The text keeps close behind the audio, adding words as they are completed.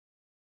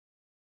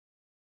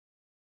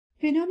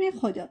به نام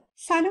خدا.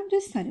 سلام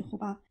دوستان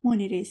خوبم.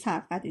 منیره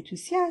سرقد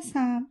توسی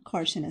هستم،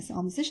 کارشناس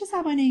آموزش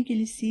زبان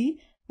انگلیسی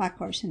و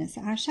کارشناس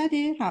ارشد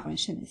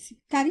روانشناسی.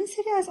 در این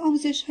سری از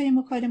آموزش‌های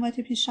مکالمات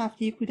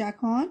پیشرفته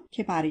کودکان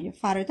که برای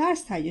FaraDars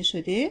تهیه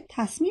شده،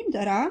 تصمیم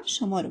دارم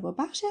شما رو با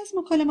بخشی از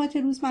مکالمات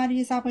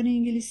روزمره زبان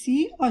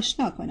انگلیسی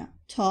آشنا کنم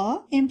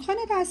تا امکان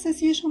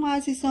دسترسی شما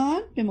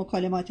عزیزان به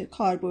مکالمات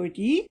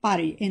کاربردی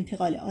برای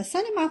انتقال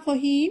آسان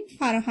مفاهیم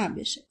فراهم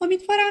بشه.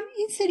 امیدوارم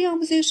این سری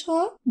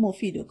آموزش‌ها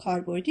مفید و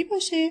کاربردی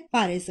باشه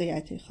و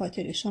رضایت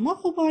خاطر شما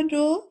خوبان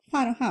رو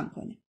فراهم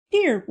کنه.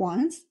 Dear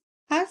ones,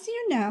 as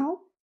you know,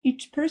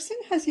 each person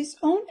has his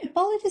own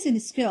abilities and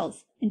skills.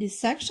 In this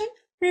section,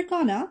 we're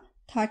gonna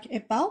talk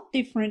about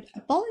different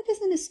abilities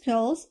and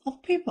skills of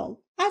people.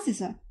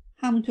 عزیزان،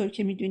 همونطور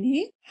که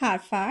میدونید هر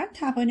فرد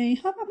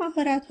توانایی‌ها و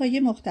مهارت‌های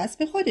مختص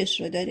به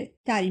خودش رو داره.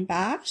 در این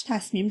بخش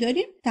تصمیم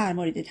داریم در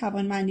مورد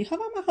توانمندی‌ها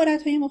و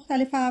مهارت‌های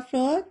مختلف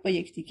افراد با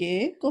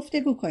یکدیگه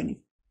گفتگو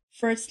کنیم.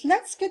 First,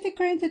 let's get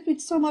acquainted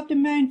with some of the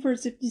main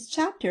words of this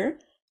chapter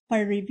by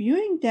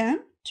reviewing them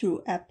through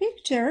a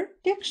picture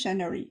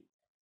dictionary.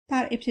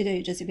 در ابتدای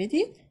اجازه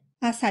بدید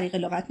از طریق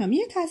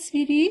لغتنامه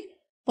تصویری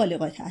با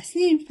لغات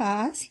اصلی این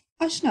فصل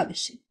آشنا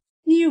بشید.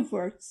 New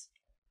words.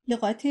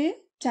 لغات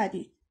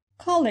جدید.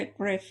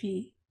 Calligraphy,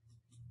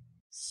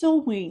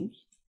 sewing,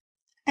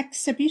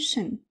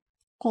 exhibition,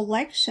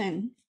 collection,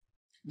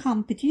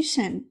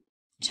 competition,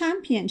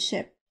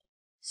 championship,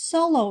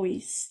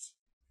 soloist,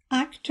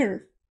 actor,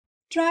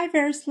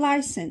 driver's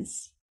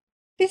license.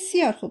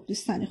 بسیار خوب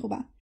دوستان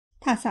خوبم.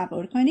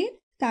 تصور کنید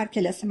در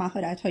کلاس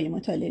مهارت‌های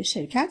مطالعه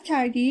شرکت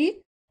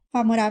کردید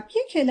و مربی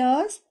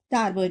کلاس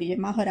درباره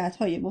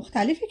مهارت‌های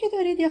مختلفی که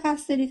دارید یا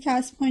قصد دارید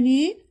کسب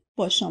کنید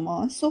با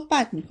شما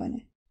صحبت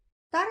می‌کنه.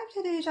 در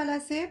ابتدای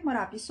جلسه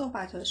مربی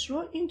صحبتاش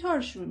رو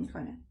اینطور شروع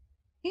می‌کنه.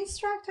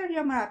 اینستراکتور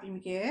یا مربی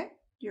میگه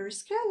Dear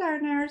skill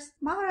learners،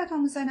 مهارت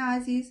آموزان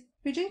عزیز،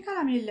 به جای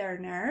کلمه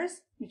learners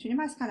میتونیم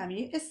از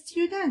کلمه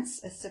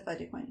students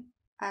استفاده کنیم.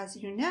 As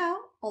you know,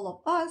 all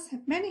of us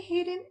have many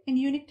hidden and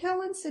unique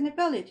talents and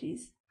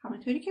abilities.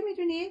 همونطوری که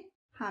میدونید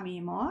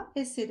همه ما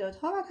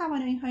استعدادها و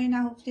توانایی‌های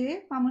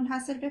نهفته و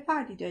منحصر به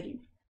فردی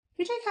داریم.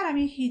 به جای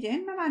کلمه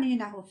hidden به معنی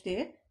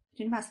نهفته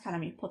میتونیم از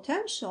کلمه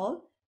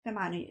potential به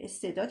معنی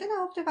استعداد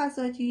نهفته و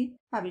ذاتی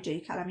و به جای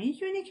کلمه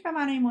unique به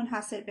معنی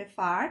منحصر به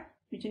فرد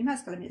میتونیم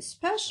از کلمه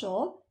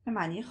special به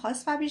معنی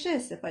خاص و ویژه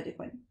استفاده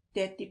کنیم.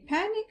 That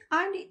depending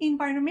on the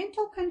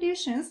environmental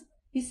conditions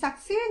we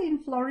succeed in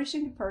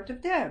flourishing a part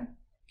of them.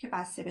 که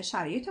بسته به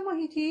شرایط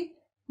محیطی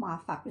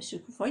موفق به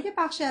شکوفایی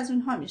بخشی از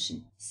اونها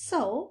میشیم.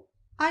 So,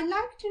 I'd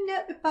like to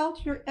know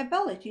about your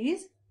abilities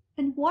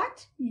and what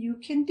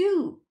you can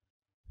do.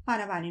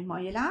 بنابراین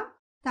مایلم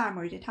در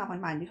مورد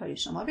توانمندی‌های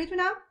شما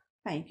بدونم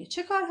و اینکه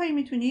چه کارهایی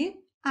میتونید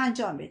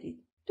انجام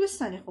بدید.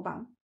 دوستان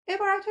خوبم،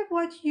 عبارت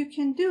what you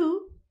can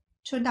do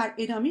چون در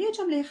ادامه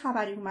جمله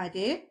خبری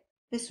اومده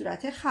به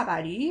صورت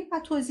خبری و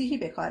توضیحی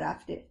به کار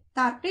رفته.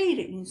 در غیر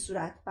این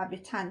صورت و به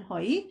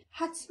تنهایی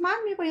حتما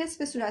میبایست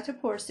به صورت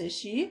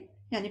پرسشی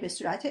یعنی به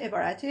صورت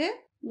عبارت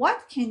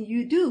What can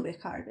you do به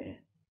کار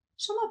بره.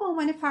 شما به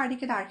عنوان فردی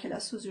که در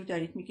کلاس حضور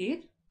دارید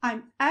میگید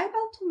I'm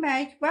able to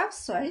make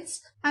websites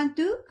and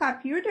do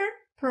computer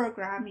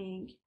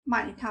programming.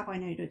 من این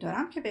توانایی رو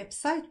دارم که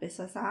وبسایت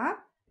بسازم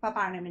و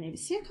برنامه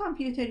نویسی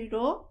کامپیوتری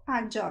رو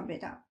انجام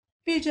بدم.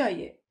 به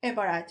جای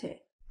عبارت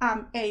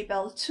I'm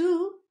able to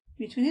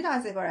میتونید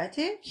از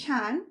عبارت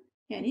can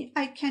یعنی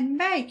I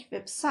can make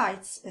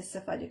websites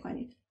استفاده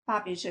کنید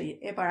و به جای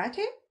عبارت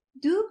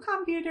do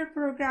computer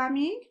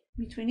programming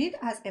میتونید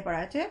از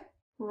عبارت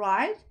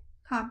write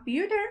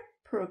computer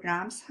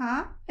programs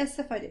هم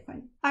استفاده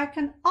کنید. I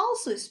can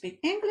also speak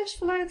English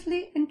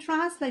fluently and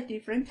translate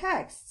different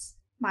texts.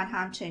 من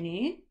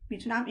همچنین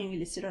میتونم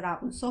انگلیسی رو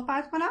روون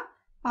صحبت کنم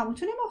و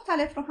متون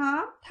مختلف رو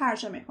هم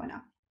ترجمه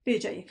کنم. به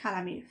جای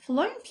کلمه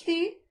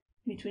fluently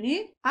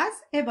میتونید از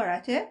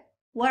عبارت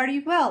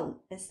very well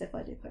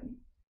استفاده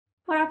کنید.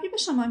 مربی به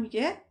شما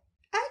میگه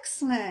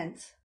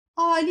excellent،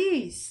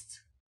 عالی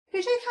است.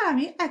 به جای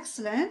کلمه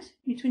excellent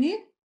میتونید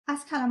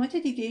از کلمات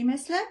دیگه‌ای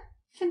مثل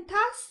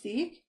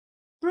fantastic،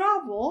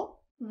 bravo،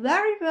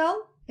 very well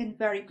and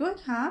very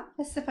good هم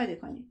استفاده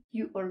کنید.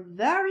 You are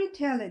very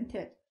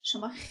talented.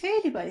 شما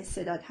خیلی با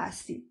استعداد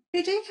هستید.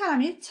 به جای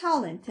کلمه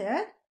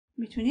talented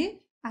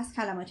میتونید از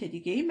کلمات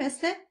دیگه‌ای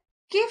مثل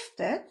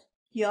gifted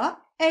یا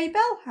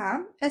able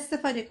هم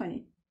استفاده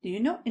کنید. Do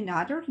you know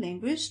another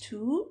language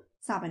too؟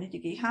 زبان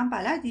دیگه‌ای هم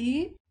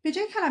بلدی؟ به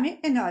جای کلمه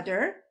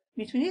another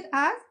میتونید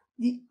از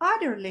the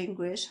other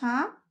language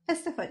هم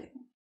استفاده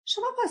کنید.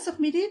 شما پاسخ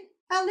میدید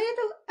a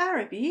little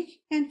Arabic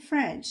and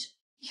French.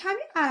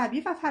 کمی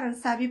عربی و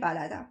فرانسوی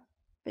بلدم.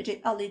 به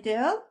جای a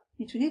little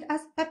میتونید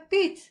از a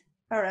bit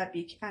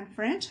Arabic and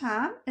French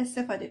هم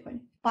استفاده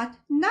کنید. But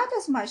not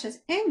as much as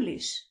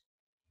English.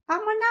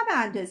 اما نه به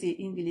اندازه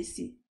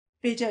انگلیسی.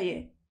 به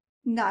جای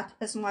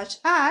not as much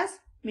as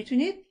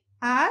میتونید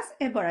از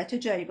عبارت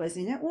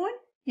جایگزین اون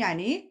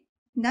یعنی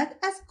not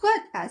as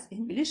good as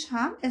English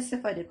هم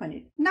استفاده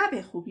کنید. نه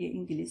به خوبی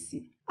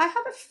انگلیسی. I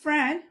have a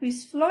friend who is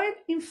fluent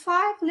in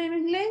 5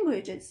 living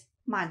languages.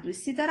 من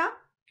دوستی دارم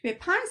که به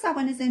 5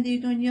 زبان زنده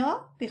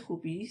دنیا به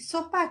خوبی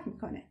صحبت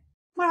میکنه.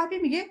 مربی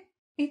میگه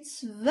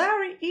It's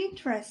very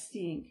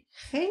interesting.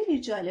 خیلی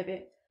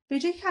جالبه. به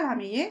جای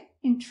کلمه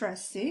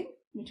interesting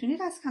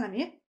میتونید از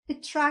کلمه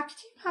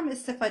attractive هم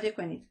استفاده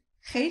کنید.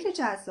 خیلی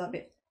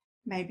جذابه.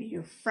 Maybe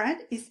your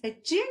friend is a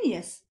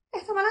genius.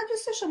 احتمالاً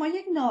دوست شما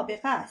یک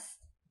نابغه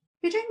است.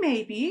 به جای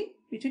maybe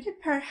میتونید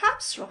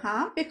perhaps رو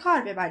هم به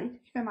کار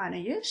ببرید که به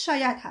معنای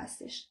شاید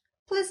هستش.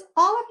 Please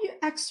all of you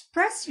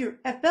express your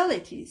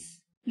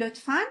abilities.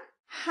 لطفاً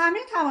همه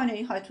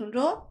توانایی هاتون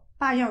رو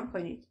بیان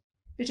کنید.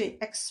 به جای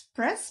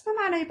express به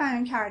معنای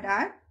بیان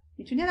کردن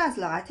میتونید از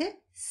لغات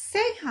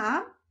say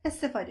هم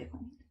استفاده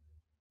کنید.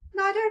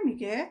 نادر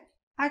میگه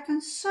I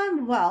can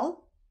swim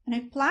well and I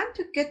plan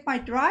to get my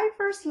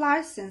driver's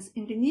license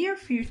in the near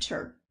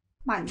future.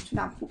 من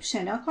میتونم خوب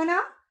شنا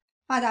کنم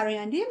و در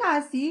آینده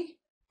نزدیک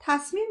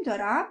تصمیم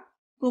دارم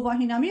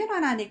گواهینامه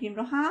رانندگیم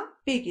رو هم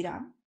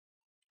بگیرم.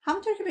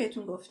 همونطور که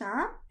بهتون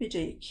گفتم به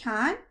جای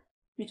can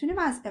میتونیم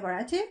از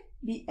عبارت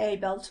be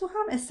able to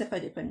هم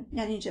استفاده کنیم.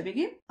 یعنی اینجا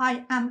بگیم I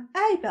am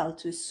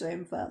able to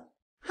swim well.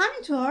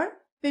 همینطور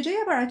به جای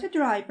عبارت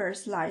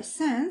driver's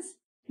license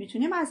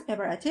میتونیم از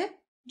عبارت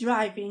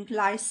driving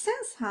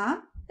license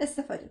هم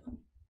استفاده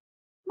کنیم.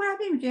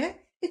 مربی میگه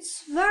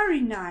It's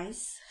very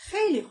nice.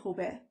 خیلی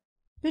خوبه.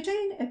 به جای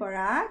این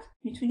عبارت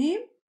میتونیم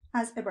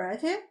از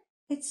عبارت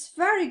It's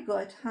very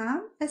good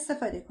هم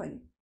استفاده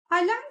کنیم.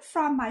 I learned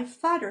from my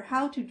father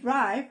how to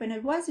drive when I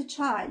was a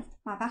child.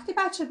 من وقتی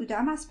بچه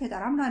بودم از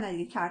پدرم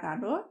رانندگی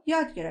کردن رو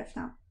یاد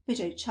گرفتم. به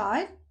جای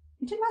child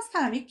میتونیم از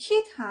کلمه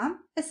kid هم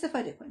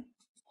استفاده کنیم.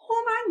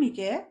 هومن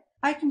میگه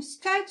I can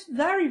skate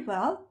very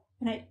well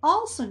and I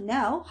also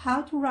know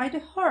how to ride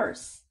a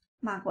horse.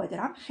 من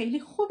قادرم خیلی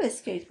خوب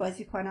اسکیت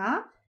بازی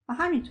کنم و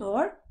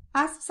همینطور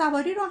اسب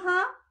سواری رو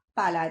هم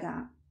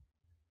بلدم.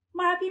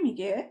 مربی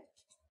میگه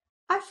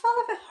I fell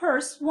off a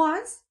horse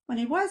once when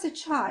I was a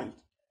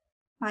child.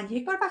 من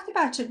یک بار وقتی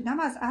بچه بودم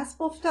از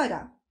اسب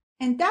افتادم.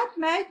 And that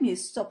made me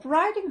stop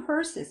riding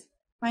horses.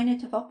 و این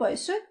اتفاق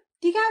باعث شد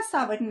دیگه از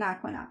سواری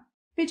نکنم.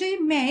 به جای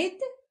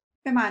made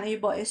به معنای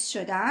باعث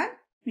شدن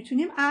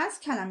میتونیم از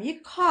کلمه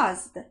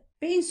caused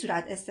به این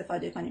صورت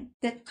استفاده کنیم.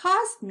 That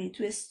caused me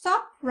to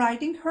stop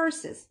riding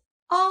horses.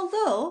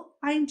 Although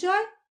I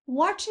enjoy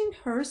watching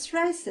horse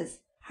races.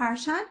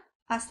 هرچند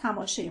از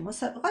تماشای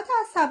مسابقات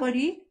از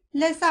سواری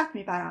لذت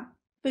میبرم.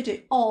 به جای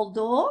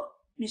although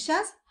میشه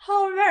از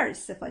however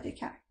استفاده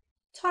کرد.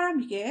 تارا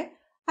میگه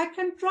I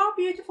can draw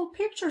beautiful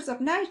pictures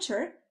of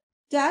nature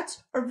that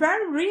are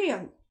very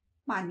real.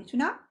 من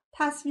میتونم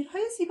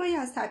تصویرهای زیبایی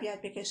از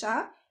طبیعت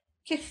بکشم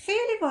که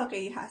خیلی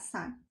واقعی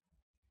هستن.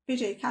 به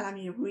جای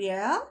کلمه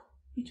real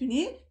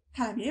میتونید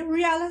کلمه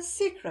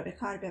realistic رو به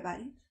کار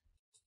ببرید.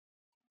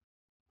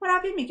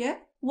 مربی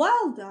میگه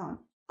well done.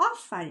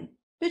 آفرین.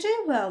 به جای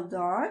well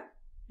done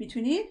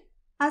میتونید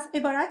از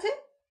عبارت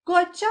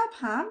good job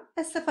هم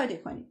استفاده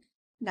کنید.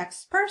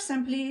 Next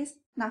person please.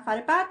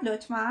 نفر بعد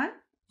لطفاً.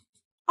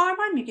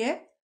 آرمان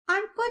میگه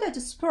I'm good at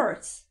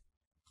sports.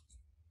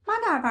 من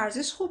در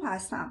ورزش خوب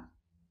هستم.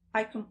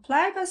 I can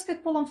play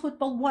basketball and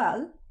football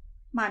well.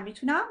 من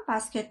میتونم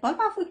بسکتبال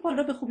و فوتبال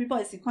رو به خوبی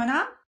بازی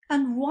کنم.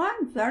 And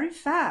run very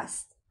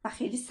fast. و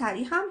خیلی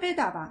سریع هم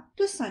بدوم.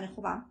 دوستان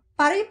خوبم،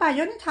 برای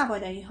بیان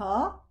توانایی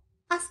ها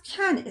از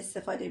can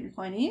استفاده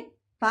میکنیم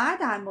و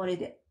در مورد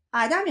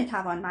عدم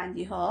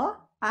توانمندی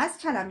ها از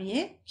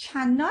کلمه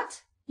cannot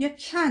یا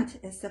can't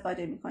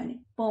استفاده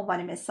میکنیم. به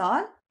عنوان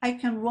مثال I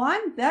can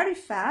run very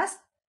fast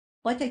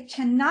but I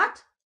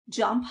cannot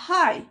jump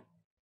high.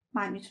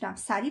 من میتونم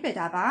سریع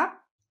بدوم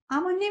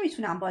اما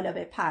نمیتونم بالا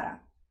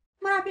بپرم.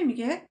 مربی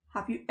میگه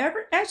Have you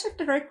ever achieved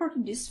the record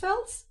in these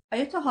fields?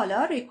 آیا تا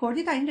حالا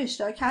رکوردی در این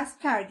رشته کسب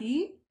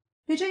کردی؟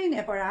 به جای این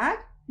عبارت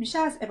میشه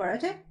از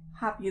عبارت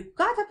Have you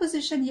got a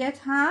position yet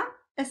هم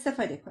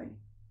استفاده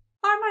کنیم.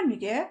 آرمان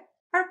میگه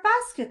Our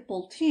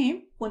basketball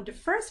team won the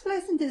first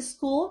place in the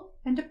school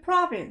and the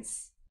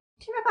province.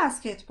 تیم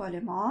بسکتبال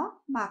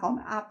ما مقام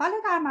اول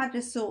در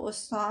مدرسه و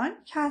استان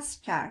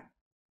کسب کرد.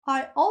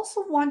 I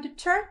also won the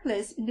third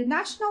place in the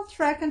national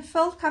track and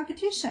field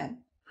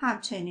competition.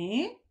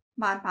 همچنین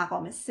من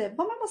مقام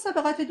سوم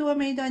مسابقات دو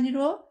میدانی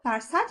رو در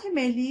سطح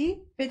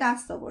ملی به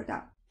دست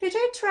آوردم. به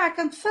جای track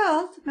and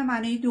field به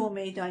معنی دو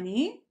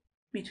میدانی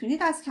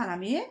میتونید از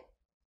کلمه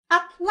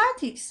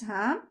athletics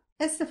هم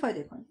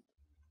استفاده کنید.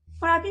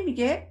 مربی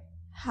میگه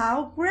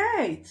How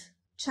great!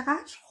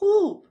 چقدر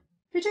خوب!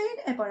 به جای این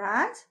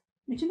عبارت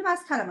میتونیم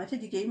از کلمات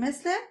دیگه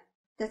مثل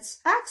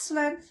That's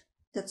excellent,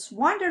 That's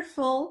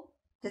wonderful,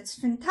 That's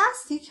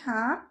fantastic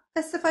هم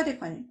استفاده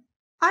کنیم.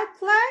 I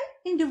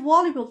play in the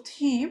volleyball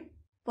team,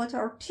 but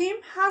our team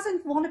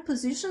hasn't won a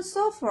position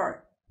so far.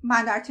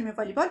 من در تیم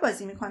والیبال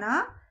بازی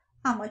میکنم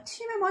اما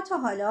تیم ما تا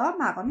حالا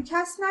مقامی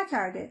کسب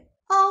نکرده.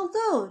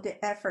 Although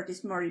the effort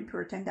is more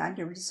important than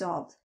the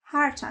result.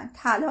 هرچند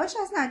تلاش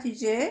از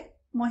نتیجه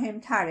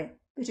مهمتره.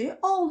 به جای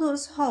although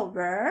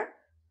however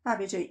و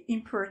به جای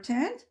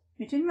important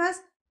میتونیم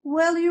از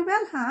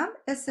valuable هم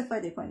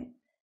استفاده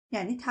کنیم.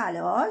 یعنی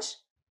تلاش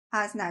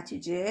از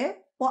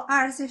نتیجه با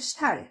ارزش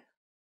تره.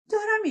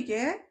 دارا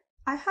میگه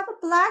I have a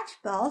black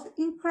belt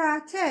in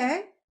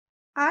karate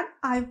and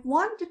I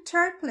won the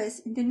third place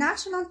in the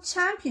national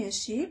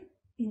championship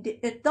in the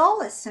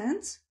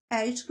adolescent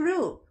age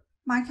group.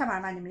 من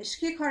کمربند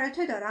مشکی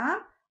کاراته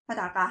دارم و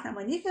در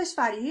قهرمانی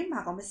کشوری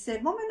مقام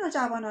سوم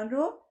نوجوانان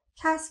رو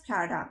کسب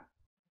کردم.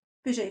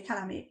 به جای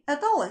کلمه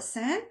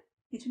adolescent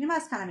میتونیم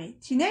از کلمه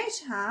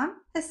teenage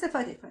هم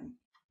استفاده کنیم.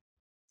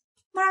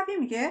 مربی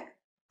میگه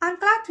I'm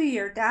glad to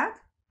hear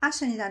that. از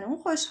شنیدن اون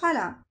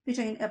خوشحالم. به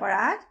جای این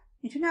عبارت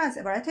میتونیم از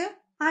عبارت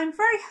I'm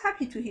very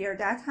happy to hear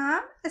that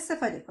هم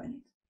استفاده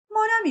کنید.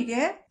 مونا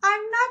میگه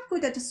I'm not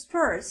good at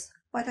sports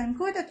but I'm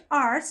good at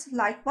arts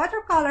like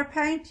watercolor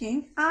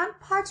painting and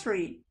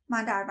pottery.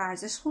 من در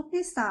ورزش خوب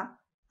نیستم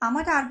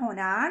اما در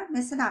هنر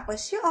مثل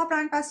نقاشی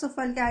آبرنگ و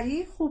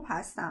سفالگری خوب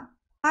هستم.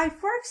 I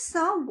work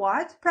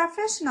somewhat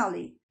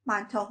professionally.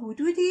 من تا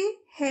حدودی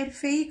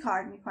حرفه‌ای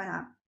کار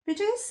میکنم. به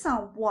جای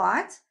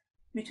somewhat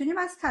میتونیم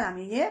از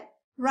کلمه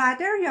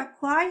rather یا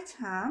quite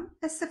هم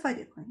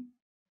استفاده کنیم.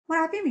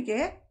 مربی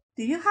میگه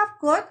Do you have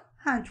good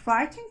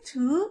handwriting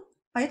too?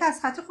 آیا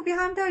دستخط خوبی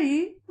هم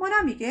داری؟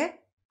 مونا میگه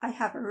I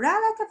have a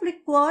relatively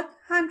good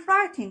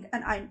handwriting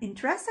and I'm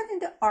interested in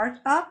the art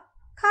of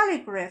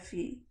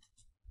calligraphy.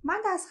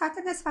 من دستخط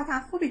نسبتا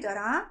خوبی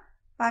دارم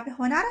و به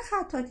هنر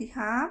خطاطی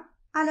هم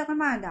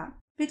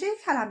علاقه‌مندم. به جای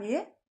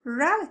کلمه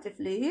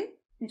relatively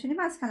میتونیم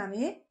از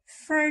کلمه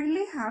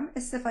fairly هم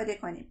استفاده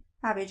کنیم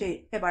و به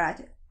جای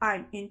عبارت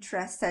I'm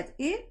interested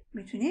in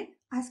میتونیم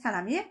از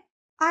کلمه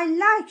I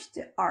like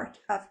the art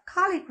of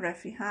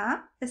calligraphy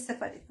هم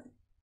استفاده کنیم.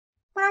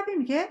 مربی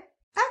میگه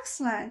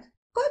Excellent.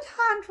 Good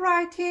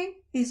handwriting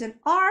is an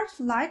art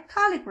like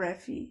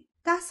calligraphy.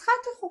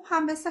 دستخط خوب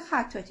هم مثل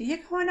خطاطی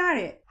یک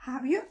هنره.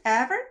 Have you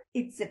ever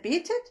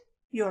exhibited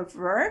your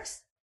works?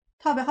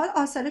 تا به حال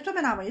آثارت رو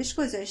به نمایش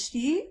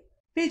گذاشتی؟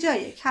 به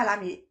جای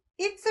کلمه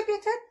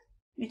exhibited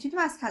میتونیم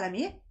از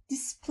کلمه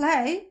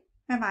display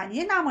به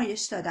معنی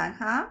نمایش دادن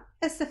هم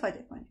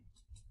استفاده کنیم.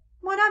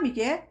 مونا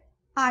میگه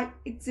I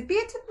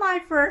exhibited my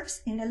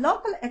works in a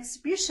local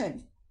exhibition.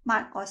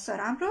 من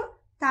آثارم رو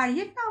در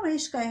یک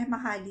نمایشگاه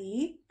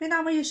محلی به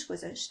نمایش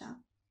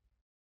گذاشتم.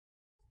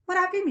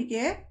 مربی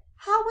میگه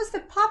How was the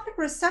public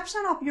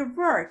reception of your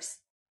works?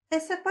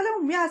 استقبال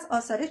عمومی از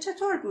آثار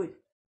چطور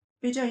بود؟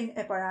 به جای این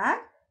عبارت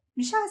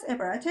میشه از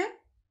عبارت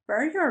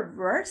Were your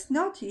works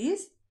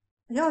noticed؟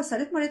 یا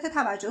آثارت مورد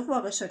توجه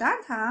واقع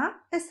شدند هم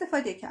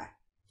استفاده کرد.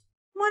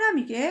 مونا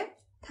میگه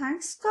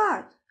Thanks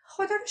God.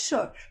 خدا رو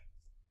شکر.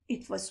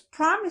 It was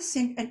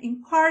promising and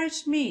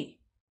encouraged me.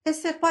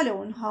 استقبال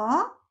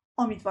اونها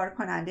امیدوار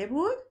کننده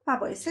بود و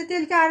باعث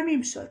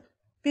دلگرمیم شد.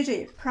 به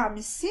جای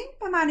promising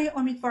به معنی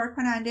امیدوار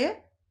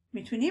کننده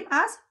میتونیم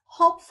از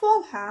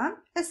hopeful هم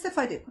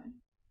استفاده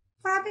کنیم.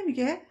 مربی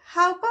میگه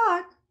How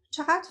God؟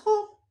 چقدر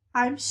خوب.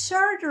 I'm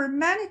sure there are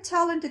many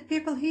talented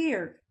people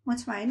here.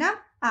 مطمئنم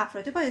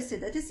افراد با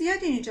استعداد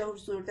زیادی اینجا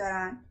حضور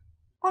دارن.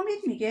 امید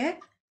میگه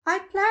I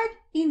played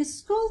in a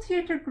school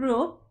theater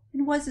group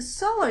and was a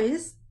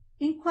soloist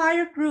in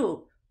choir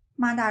group.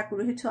 من در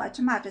گروه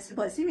تئاتر مدرسه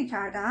بازی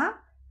میکردم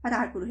و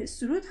در گروه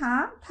سرود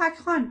هم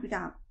تک‌خوان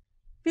بودم.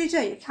 به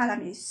جای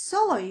کلمه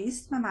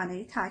soloist به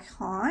معنی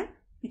تک‌خوان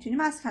میتونیم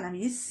از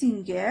کلمه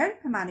سینگر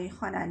به معنی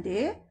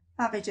خواننده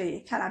و به جای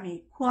کلمه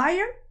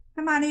choir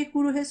به معنی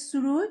گروه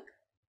سرود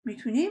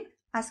میتونیم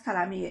از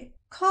کلمه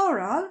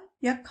choral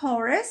یا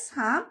chorus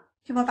هم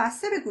که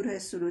وابسته به گروه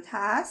سرود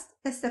هست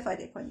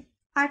استفاده کنیم.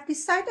 I've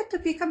decided to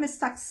become a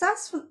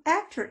successful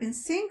actor and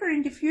singer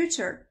in the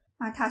future.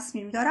 من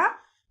تصمیم دارم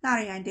در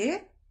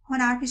آینده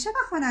هنرپیشه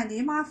و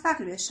خواننده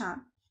موفقی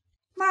بشم.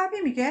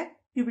 مربی میگه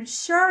You will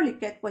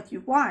surely get what you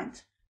want.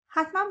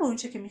 حتما به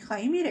اونچه که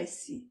میخوایی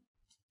میرسی.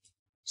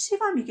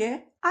 شیوا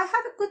میگه I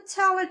have a good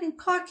talent in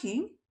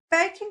cooking,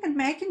 baking and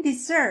making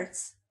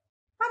desserts.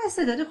 من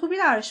استعداد خوبی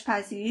در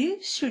آشپزی،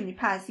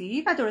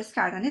 شیرینی‌پزی و درست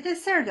کردن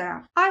دسر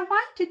دارم. I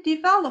want to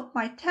develop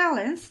my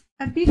talents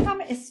and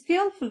become a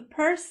skillful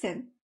person.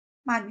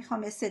 من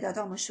میخوام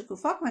استعدادامو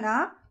شکوفا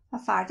کنم و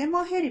فرد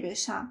ماهری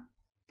بشم.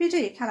 به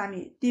جای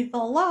کلمه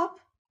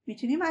develop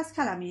میتونیم از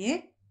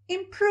کلمه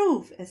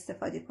improve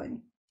استفاده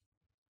کنیم.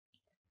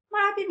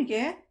 مربی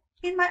میگه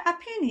In my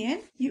opinion,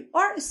 you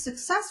are a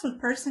successful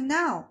person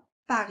now.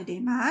 بقیده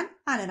من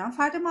الان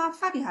فرد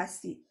موفقی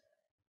هستی.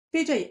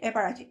 به جای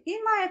عبارت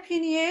in my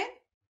opinion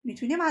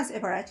میتونیم از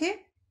عبارت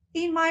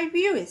in my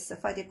view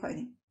استفاده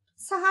کنیم.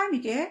 سحر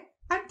میگه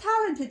I'm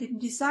talented in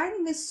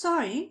designing and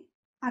sewing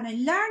and I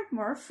learned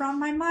more from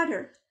my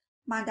mother.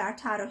 من در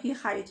طراحی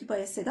خیاطی با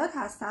استعداد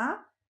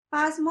هستم و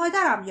از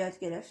مادرم یاد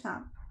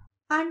گرفتم.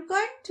 I'm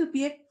going to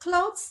be a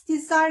clothes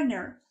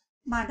designer.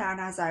 من در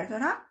نظر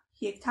دارم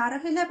یک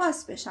طراح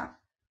لباس بشم.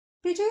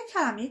 به جای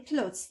کلمه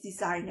clothes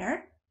designer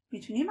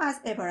میتونیم از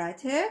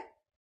عبارت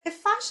a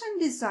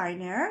fashion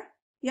designer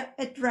یا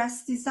a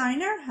dress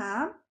designer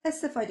هم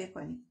استفاده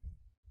کنیم.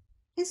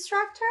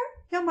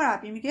 instructor یا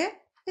مربی میگه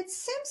It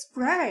seems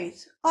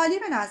great. عالی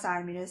به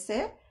نظر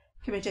میرسه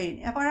که به جای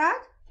این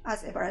عبارت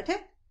از عبارت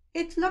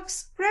It looks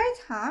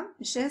great هم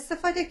میشه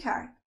استفاده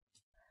کرد.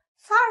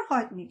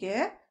 فرهاد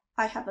میگه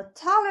I have a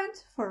talent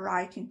for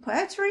writing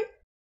poetry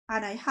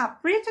and I have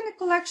written a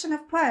collection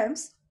of poems.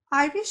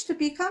 I wish to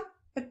become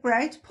a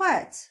great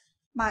poet.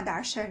 من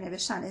در شعر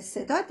نوشتن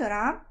استعداد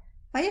دارم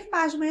و یک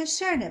مجموعه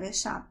شعر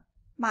نوشتم.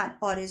 من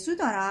آرزو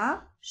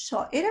دارم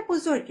شاعر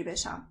بزرگی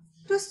بشم.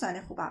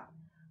 دوستان خوبم،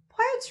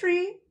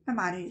 poetry به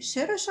معنای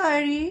شعر و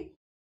شاعری،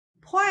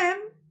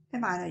 poem به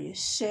معنای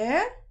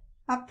شعر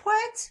و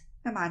poet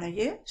به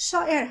معنای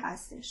شاعر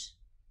هستش.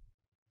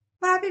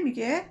 مربی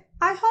میگه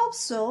I hope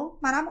so.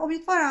 منم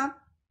امیدوارم.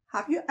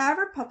 Have you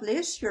ever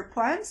published your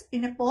poems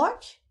in a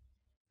book?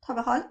 تا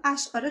به حال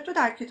اشعارت رو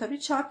در کتابی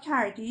چاپ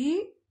کردی؟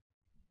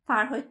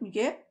 فرهاد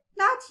میگه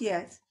Not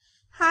yet.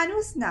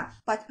 هنوز نه.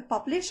 But a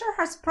publisher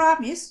has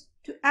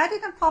promised to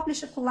edit and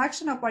publish a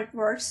collection of my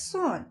works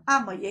soon.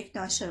 اما یک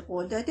ناشر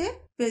قول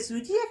داده به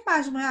زودی یک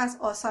مجموعه از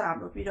آثارم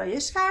رو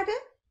ویرایش کرده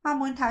و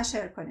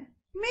منتشر کنه.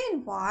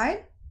 Meanwhile,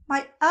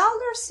 my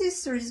elder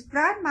sister is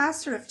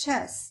grandmaster of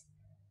chess.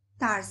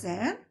 در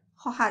ضمن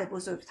خواهر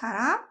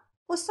بزرگترم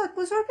استاد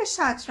بزرگ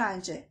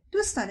شطرنجه.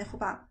 دوستان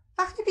خوبم،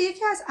 وقتی به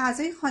یکی از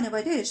اعضای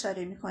خانواده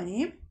اشاره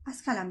می‌کنیم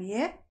از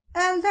کلمه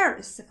elder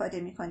استفاده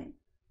می‌کنیم.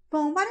 به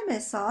عنوان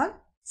مثال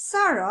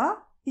Sarah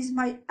is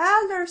my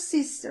elder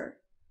sister.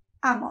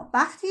 اما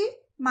وقتی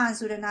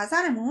منظور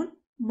نظرمون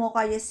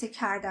مقایسه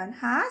کردن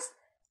هست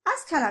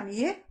از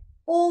کلمه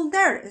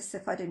older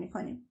استفاده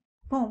می‌کنیم.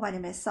 به عنوان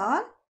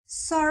مثال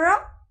Sarah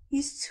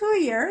is 2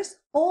 years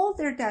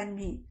older than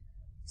me.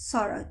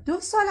 سارا 2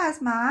 سال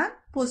از من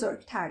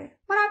بزرگتره.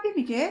 مربی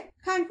میگه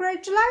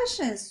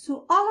Congratulations to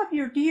all of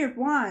your dear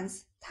ones.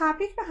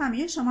 تبریک به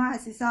همه شما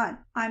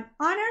عزیزان. I'm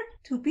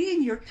honored to be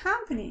in your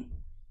company.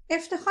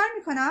 افتخار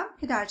میکنم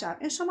که در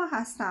جمع شما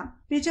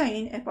هستم. به جای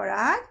این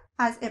عبارت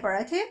از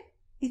عبارت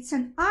It's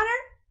an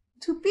honor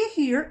to be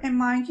here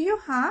among you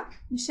هم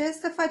میشه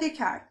استفاده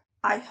کرد.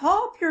 I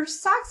hope your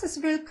success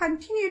will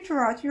continue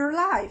throughout your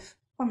life.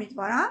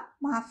 امیدوارم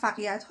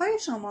موفقیت های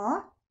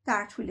شما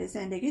در طول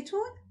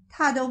زندگیتون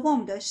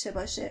تداوم داشته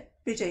باشه.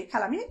 به جای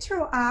کلمه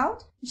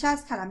throughout میشه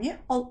از کلمه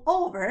all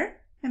over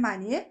به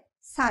معنی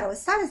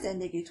سراسر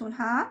زندگیتون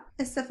هم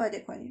استفاده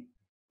کنیم.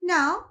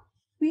 Now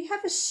we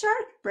have a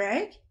short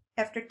break.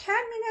 After 10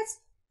 minutes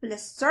we'll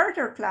start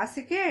our class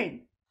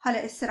again. حالا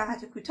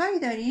استراحت کوتاهی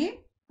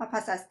داریم و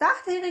پس از 10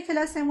 دقیقه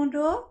کلاسمون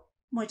رو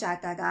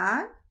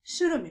مجددا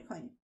شروع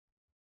میکنیم.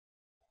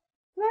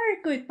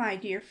 Very good my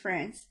dear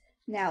friends.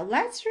 Now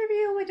let's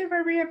review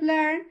whatever we have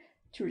learned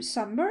through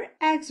some more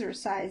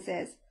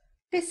exercises.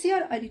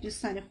 بسیار عالی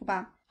دوستان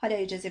خوبم. حالا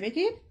اجازه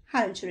بدید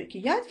هر آنچه رو که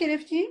یاد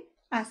گرفتیم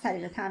از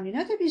طریق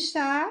تمرینات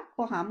بیشتر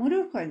با هم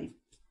مرور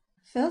کنیم.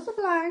 Fill the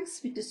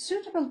blanks with the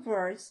suitable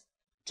words.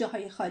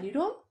 جاهای خالی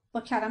رو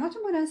با کلمات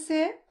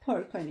مناسب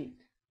پر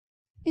کنید.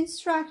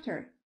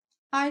 Instructor.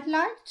 I'd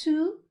like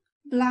to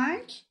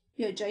blank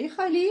یا جای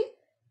خالی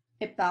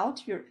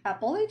about your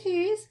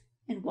abilities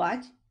and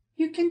what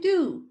you can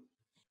do.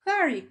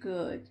 Very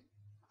good.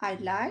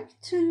 I'd like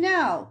to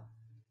know.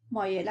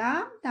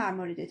 مایلم در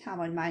مورد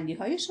توانمندی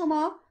های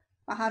شما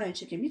و هر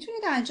آنچه که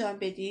میتونید انجام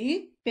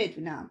بدید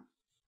بدونم.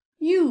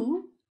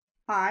 You,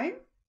 I'm,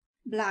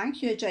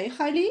 blank یا جای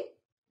خالی,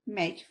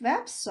 make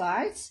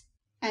websites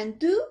and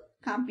do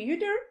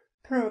computer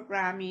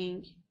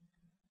programming.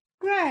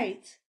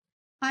 Great!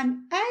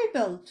 I'm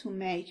able to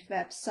make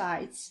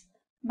websites.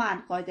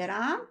 من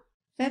قادرم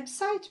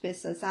وبسایت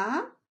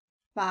بسازم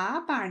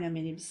و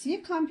برنامه نویسی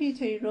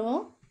کامپیوتری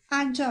رو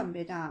انجام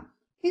بدم.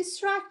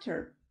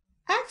 Instructor.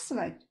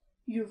 Excellent.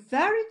 You're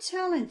very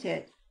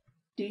talented.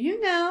 Do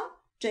you know,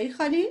 جای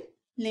خالی,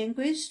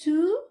 language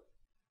too?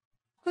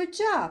 Good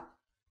job.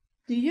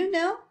 Do you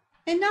know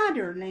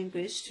another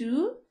language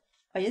too?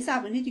 آیا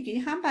زبان دیگه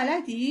هم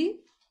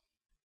بلدی؟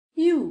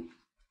 You.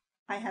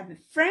 I have a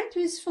friend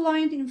who is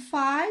fluent in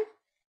 5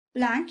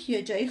 blank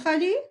یا جای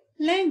خالی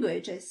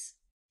languages.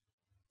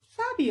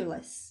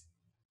 Fabulous.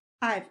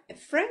 I have a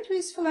friend who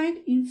is fluent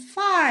in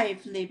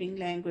 5 living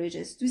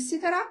languages. دوستی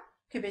دارم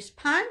که بهش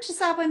 5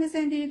 زبان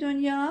زنده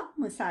دنیا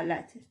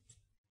مسلطه.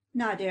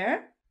 Nader,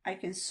 I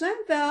can swim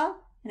well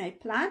and I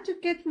plan to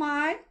get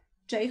my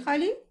جای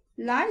خالی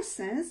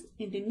license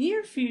in the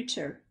near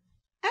future.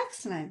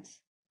 Excellent.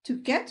 To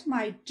get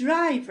my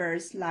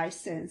driver's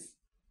license.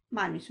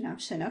 من میتونم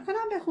شنا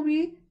کنم به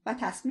خوبی و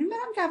تصمیم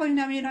برم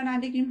گواهینامه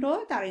رانندگیم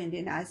رو در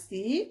آینده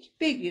نزدیک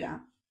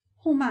بگیرم.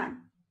 Human.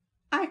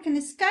 I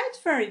can skate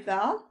very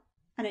well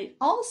and I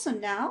also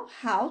know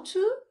how to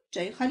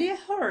جای خالی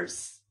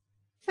horse.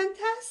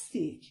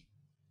 Fantastic.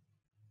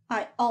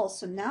 I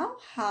also know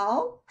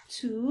how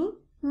to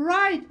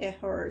ride a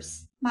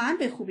horse. من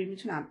به خوبی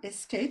میتونم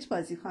اسکیت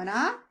بازی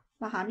کنم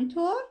و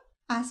همینطور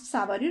اسب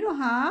سواری رو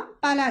هم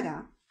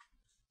بلدم.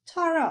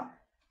 Tara.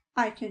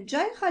 I can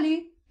جای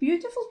خالی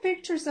beautiful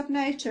pictures of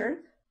nature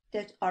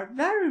that are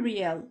very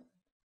real.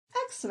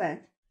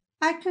 Excellent.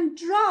 I can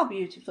draw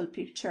beautiful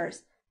pictures.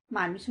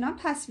 من میتونم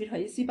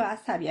تصویرهای زیبا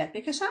از طبیعت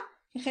بکشم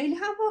که خیلی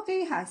هم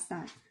واقعی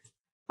هستن.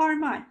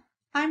 Arman.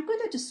 I'm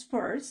good at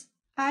sports.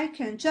 I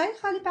can جای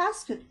خالی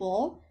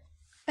basketball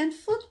and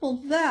football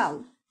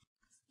well.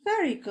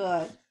 Very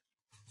good.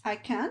 I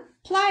can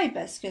play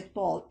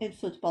basketball and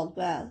football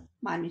well.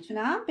 من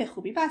میتونم به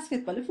خوبی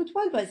بسکتبال و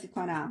فوتبال بازی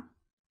کنم.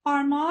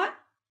 آرمان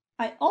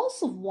I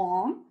also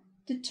won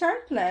the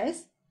third place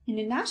in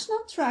the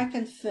national track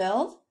and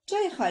field.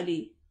 جای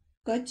خالی.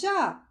 Good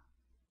job.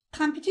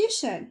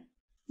 Competition.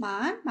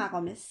 من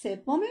مقام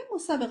سوم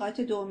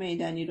مسابقات دو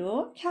میدانی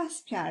رو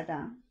کسب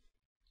کردم.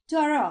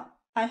 Dara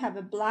I have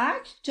a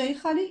black جای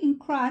خالی in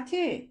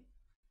karate.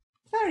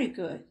 Very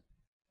good.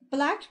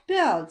 Black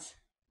belt.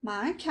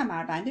 من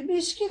کمربند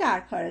مشکی در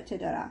کاراته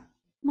دارم.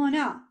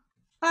 مونا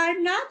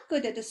I'm not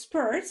good at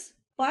sports,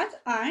 but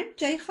I'm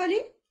جای خالی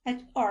at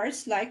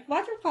arts like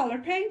watercolor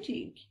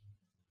painting.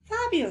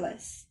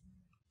 Fabulous.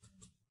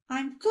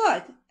 I'm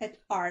good at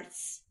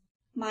arts.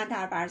 من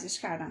در ورزش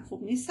کردن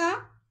خوب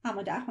نیستم،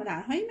 اما در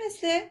هنرهایی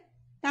مثل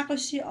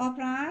نقاشی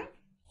آبرنگ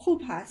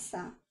خوب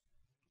هستم.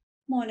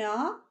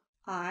 مونا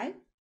I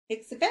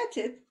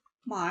exhibited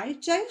my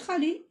جای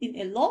خالی in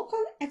a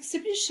local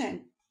exhibition.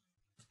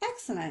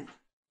 Excellent.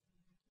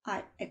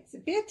 I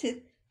exhibited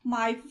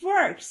my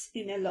works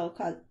in a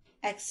local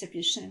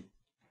exhibition.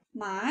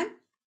 من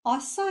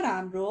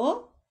آثارم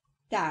رو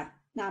در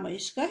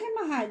نمایشگاه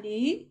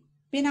محلی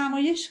به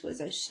نمایش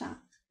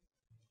گذاشتم.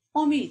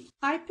 امید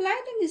I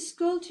played in the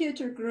school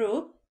theater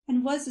group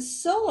and was a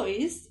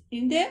soloist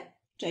in the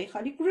جای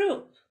خالی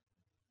group.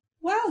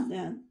 Well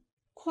done.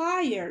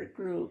 Choir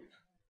group.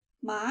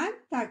 من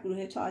در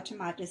گروه تئاتر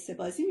مدرسه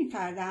بازی می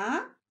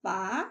کردم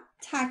و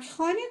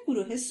تکخوان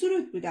گروه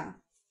سرود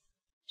بودم.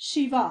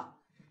 شیوا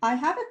I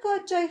have a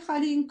good جای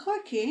خالی in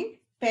cooking,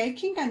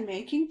 baking and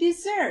making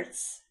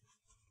desserts.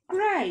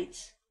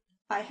 Great.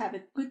 I have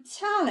a good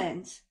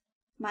talent.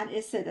 من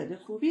استعداد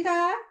خوبی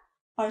در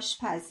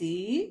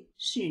آشپزی،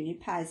 شیرینی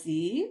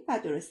پزی و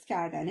درست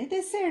کردن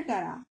دسر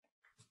دارم.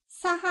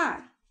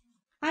 سحر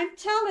I'm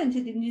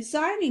talented in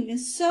designing and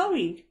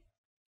sewing.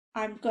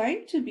 I'm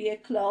going to be a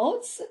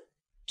clothes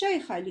جای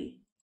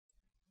خالی.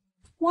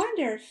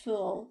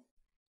 Wonderful.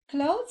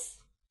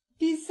 Clothes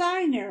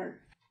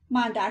designer.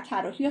 من در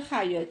طراحی و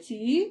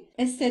خیاطی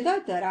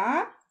استعداد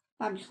دارم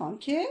و میخوام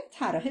که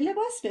طراح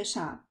لباس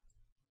بشم.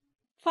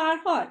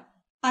 فرهاد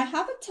I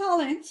have a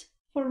talent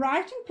for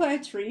writing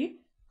poetry.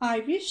 I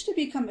wish to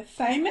become a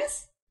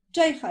famous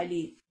جای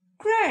خالی.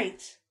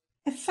 Great.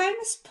 A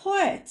famous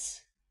poet.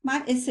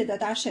 من استعداد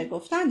در شعر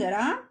گفتن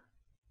دارم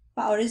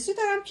و آرزو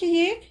دارم که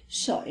یک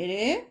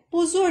شاعر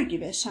بزرگی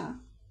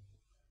بشم.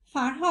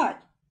 فرهاد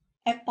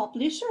A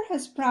publisher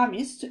has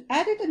promised to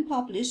edit and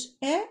publish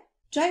a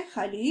جای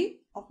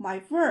خالی of my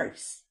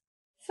works.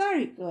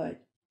 Very good.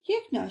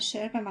 یک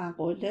ناشر به من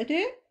قول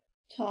داده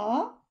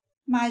تا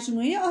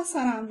مجموعه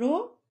آثارم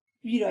رو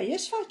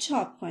ویرایش و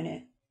چاپ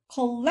کنه.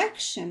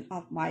 Collection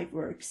of my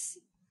works.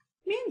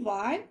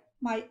 Meanwhile,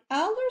 my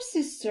elder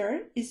sister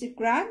is a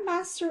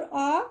grandmaster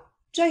of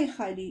جای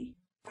خالی.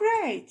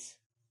 Great.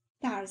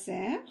 در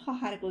ضمن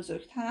خواهر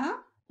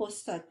بزرگترم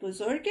استاد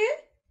بزرگ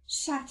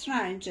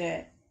شطرنج.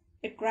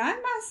 A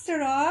grandmaster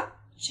of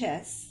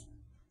chess.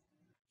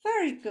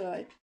 Very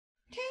good.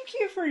 Thank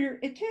you for your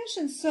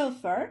attention so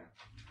far.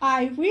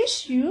 I wish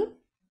you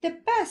the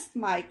best,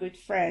 my good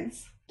friends.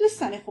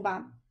 دوستان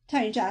خوبم، تا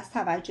اینجا از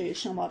توجه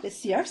شما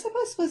بسیار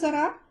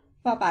سپاسگزارم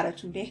و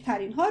براتون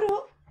بهترین ها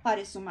رو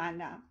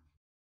آرزومندم.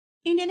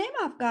 In the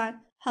name of God,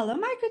 hello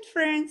my good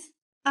friends.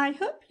 I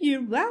hope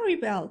you're very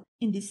well.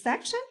 In this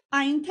section,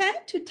 I intend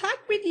to talk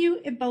with you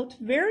about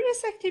various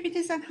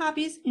activities and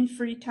hobbies in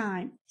free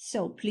time.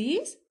 So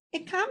please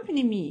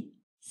accompany me.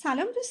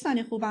 سلام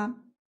دوستان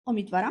خوبم.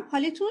 امیدوارم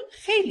حالتون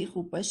خیلی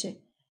خوب باشه.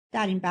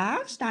 در این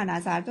بخش در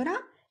نظر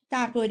دارم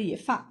درباره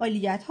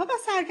فعالیت‌ها و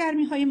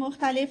سرگرمی‌های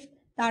مختلف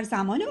در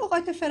زمان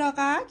اوقات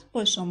فراغت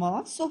با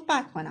شما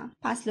صحبت کنم.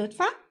 پس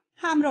لطفاً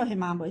همراه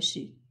من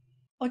باشید.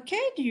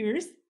 Okay,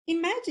 dears,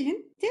 imagine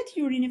that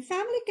you're in a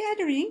family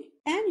gathering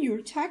and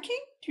you're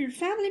talking to your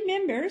family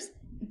members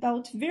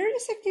about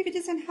various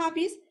activities and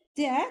hobbies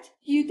that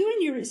you do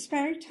in your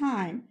spare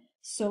time.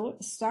 So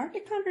start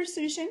the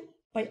conversation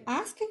by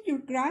asking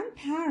your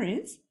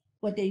grandparents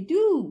what they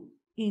do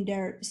in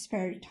their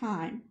spare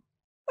time.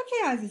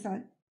 Okay,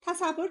 عزیزان.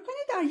 تصور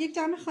کنید در یک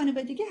جمع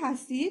خانوادگی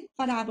هستید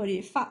و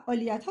درباره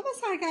فعالیت‌ها و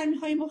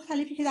سرگرمی‌های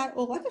مختلفی که در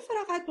اوقات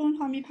فراغت به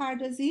اونها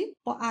می‌پردازید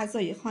با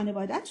اعضای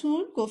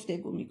خانواده‌تون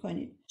گفتگو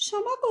می‌کنید.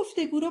 شما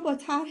گفتگو رو با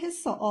طرح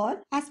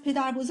سوال از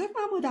پدر بزرگ و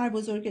مادر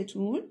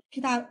بزرگتون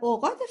که در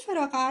اوقات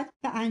فراغت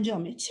به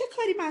انجام چه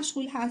کاری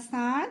مشغول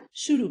هستند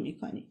شروع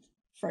می‌کنید.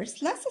 First,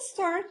 let's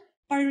start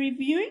by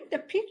reviewing the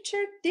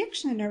picture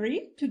dictionary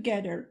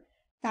together.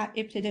 در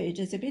ابتدا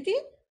اجازه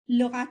بدید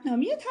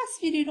لغتنامه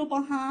تصویری رو با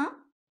هم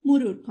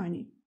مرور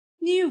کنید.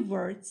 New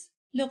words.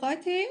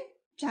 لغات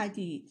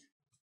جدید.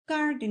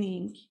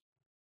 Gardening.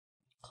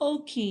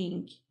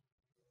 Cooking.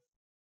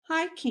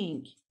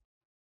 Hiking.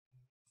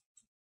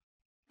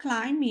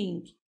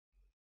 Climbing.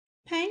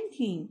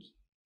 Painting.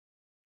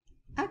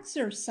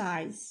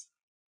 Exercise.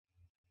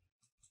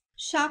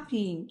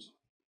 Shopping.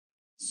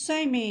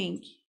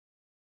 Swimming.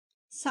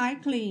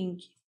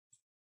 Cycling.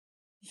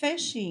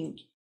 Fishing.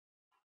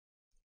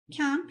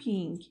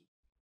 Camping.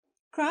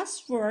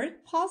 Crossword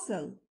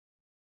puzzle.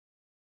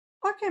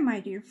 Okay, my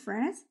dear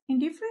friends, in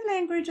different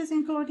languages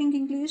including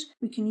English,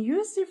 we can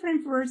use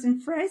different words and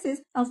phrases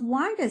as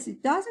long as it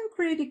doesn't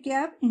create a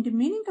gap in the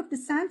meaning of the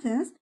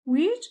sentence,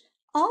 which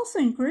also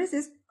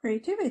increases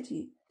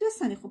creativity.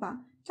 دوستان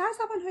خوبم، در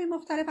زبان‌های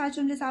مختلف از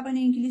جمله زبان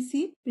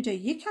انگلیسی به جای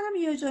یک کلمه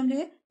یا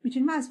جمله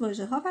میتونیم از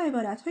واژه‌ها و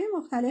عبارت‌های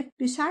مختلف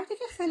به شرطی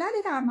که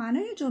خللی در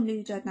معنای جمله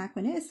ایجاد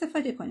نکنه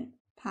استفاده کنیم.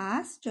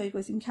 پس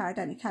جایگزین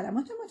کردن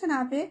کلمات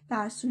متنوع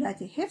در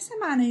صورت حفظ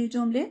معنای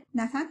جمله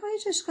نه تنها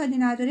هیچ اشکالی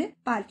نداره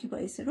بلکه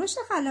باعث رشد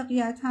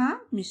خلاقیت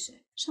هم میشه.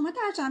 شما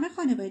در جمع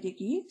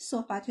خانوادگی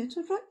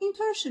صحبتتون رو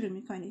اینطور شروع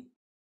میکنید.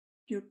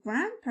 Your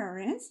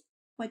grandparents,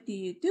 what do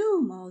you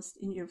do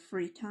most in your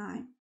free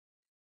time?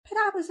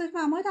 پدر بزرگ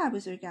و مادر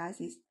بزرگ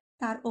عزیز،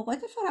 در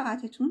اوقات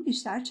فراغتتون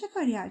بیشتر چه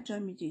کاری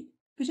انجام میدید؟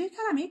 به جای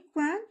کلمه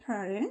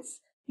grandparents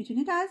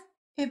میتونید از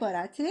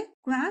عبارت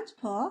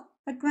grandpa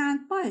و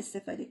grandma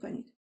استفاده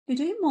کنید. به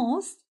جای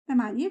most به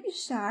معنی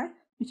بیشتر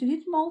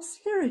میتونید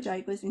mostly رو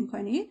جایگزین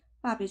کنید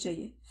و به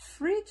جای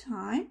free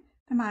time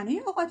به معنی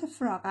اوقات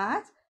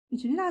فراغت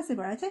میتونید از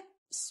عبارت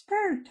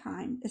spare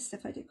time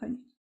استفاده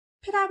کنید.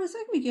 پدر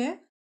بزرگ میگه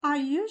I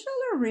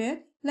usually read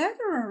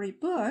literary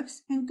books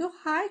and go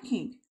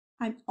hiking.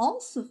 I'm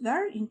also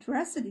very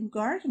interested in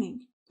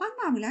gardening. من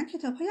معمولا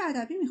کتاب‌های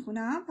ادبی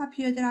میخونم و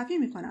پیاده‌روی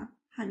میکنم.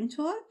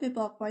 همینطور به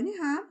باغبانی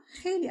هم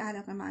خیلی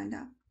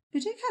علاقه‌مندم. به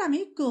جای کلمه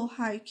go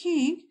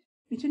hiking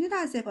میتونید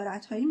از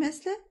عبارت‌هایی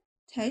مثل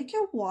take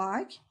a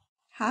walk,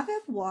 have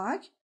a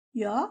walk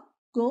یا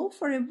go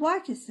for a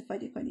walk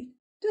استفاده کنید.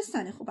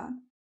 دوستان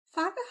خوبم،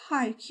 فرق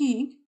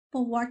hiking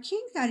با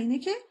walking در اینه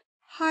که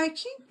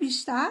hiking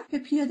بیشتر به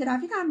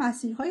پیاده‌روی در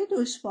مسیرهای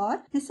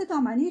دشوار مثل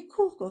دامنه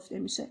کوه گفته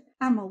میشه،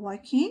 اما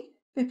walking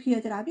به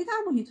پیاده‌روی در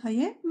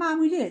محیط‌های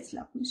معمولی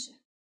اطلاق میشه.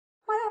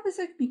 مادر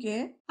بزرگ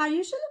میگه I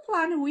usually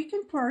plan a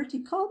weekend party,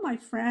 call my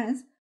friends,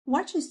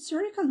 watch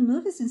historical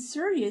movies and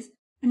series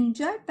and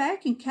enjoy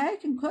baking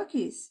cake and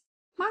cookies.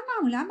 من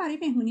معمولا برای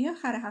مهمونی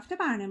آخر هفته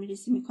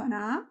برنامه‌ریزی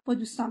میکنم، با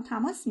دوستام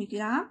تماس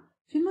میگیرم،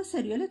 فیلم و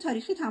سریال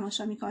تاریخی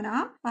تماشا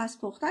میکنم و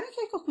از پختن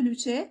کیک و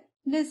کلوچه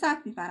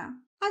لذت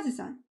میبرم.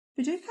 عزیزان،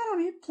 به جای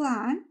کلمه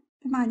plan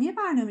به معنی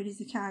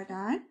برنامه‌ریزی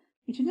کردن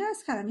میتونید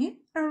از کلمه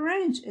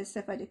arrange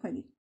استفاده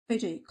کنید. به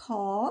جای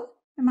call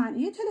به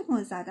معنی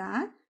تلفن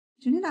زدن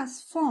میتونید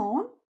از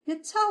phone یا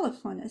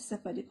تلفن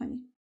استفاده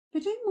کنید. به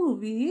جای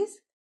movies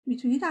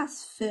میتونید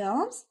از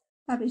films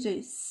و به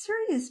جای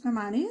series به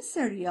معنی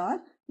سریال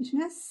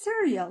میتونید از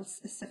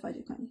serials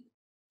استفاده کنید.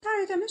 در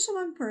ادامه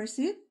شما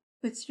میپرسید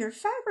What's your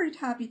favorite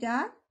hobby,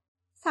 Dad?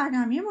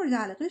 سرگرمی مورد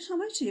علاقه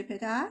شما چیه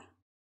پدر؟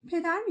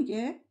 پدر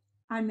میگه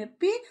I'm a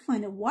big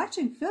fan of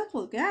watching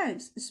football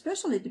games,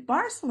 especially the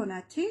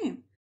Barcelona team.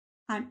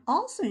 I'm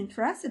also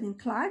interested in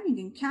climbing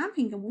and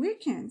camping on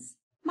weekends.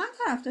 من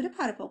طرفدار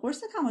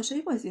پرپاقرص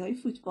تماشای بازی‌های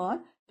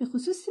فوتبال به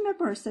خصوص تیم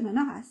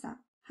بارسلونا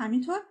هستم.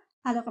 همینطور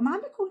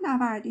علاقه‌مند به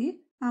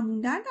کوهنوردی و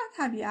موندن در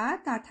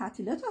طبیعت در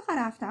تعطیلات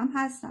آخر هفته هم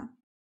هستم.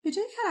 به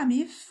جای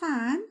کلمه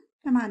fan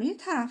به معنی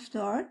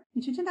طرفدار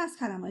میتونید از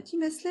کلماتی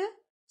مثل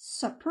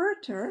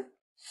supporter,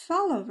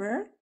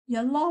 follower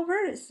یا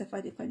lover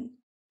استفاده کنید.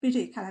 به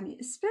جای کلمه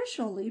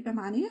especially به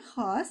معنی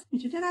خاص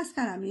میتونید از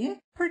کلمه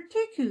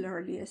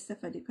particularly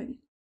استفاده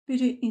کنید. به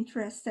جای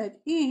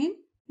interested in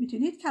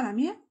میتونید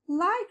کلمه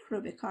like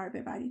رو به کار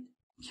ببرید.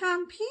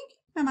 کمپینگ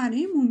به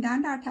معنی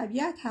موندن در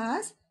طبیعت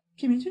هست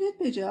که میتونید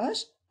به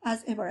جاش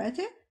از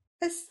عبارت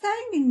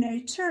staying in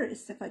nature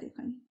استفاده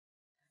کنید.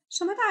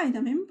 شما در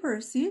ادامه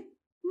میپرسید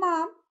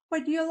Mom,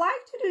 what do you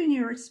like to do in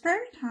your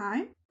spare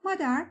time?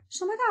 مادر،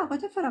 شما در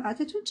اوقات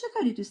فراغتتون چه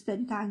کاری دوست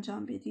دارید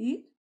انجام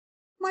بدید؟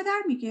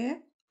 مادر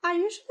میگه I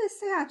usually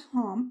stay at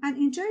home and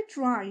enjoy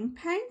drawing,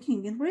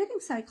 painting and reading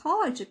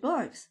psychology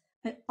books.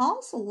 I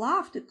also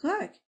love to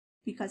cook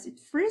because it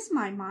frees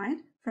my mind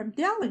from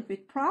dealing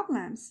with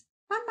problems.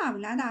 من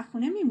معمولا در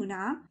خونه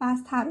میمونم و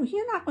از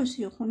طراحی و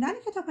نقاشی و خوندن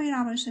کتاب‌های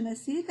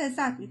روانشناسی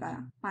لذت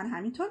میبرم. من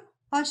همینطور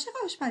عاشق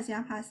آشپزی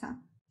هم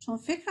هستم چون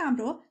فکرم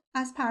رو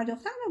از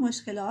پرداختن به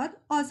مشکلات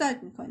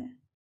آزاد میکنه.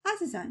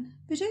 عزیزان،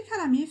 به جای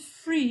کلمه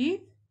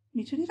free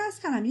میتونید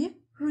از کلمه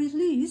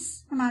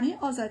release به معنی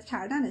آزاد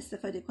کردن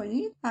استفاده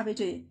کنید و به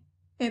جای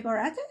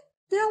عبارت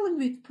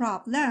dealing with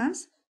problems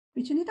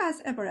میتونید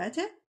از عبارت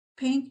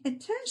paying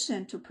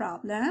attention to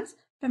problems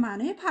به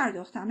معنی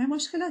پرداختن به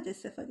مشکلات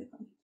استفاده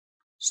کنید.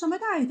 شما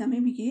در ادامه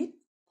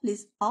میگید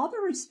Please all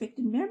the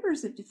respected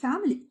members of the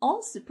family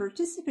also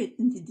participate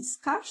in the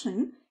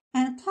discussion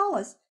and tell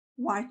us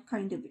what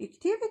kind of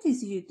activities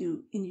you do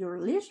in your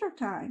leisure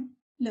time.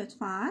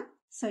 لطفاً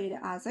سایر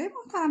اعضای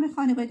محترم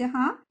خانواده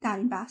هم در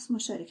این بحث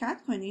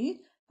مشارکت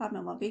کنید و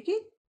به ما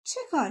بگید چه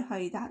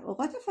کارهایی در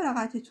اوقات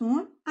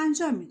فراغتتون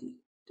انجام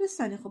میدید.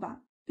 دوستان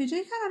خوبم، به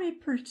جای کلمه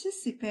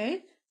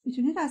participate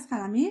میتونید از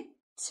کلمه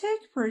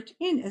take part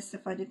in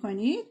استفاده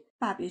کنید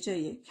و به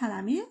جای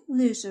کلمه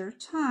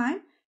leisure time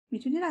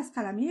میتونید از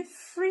کلمه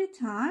free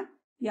time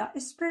یا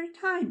spare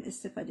time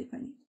استفاده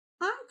کنید.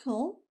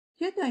 Uncle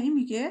یا دایی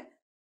میگه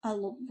I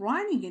love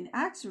running and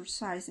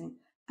exercising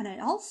and I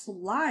also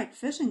like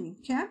fishing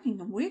and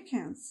camping on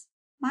weekends.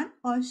 من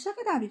عاشق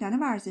دویدن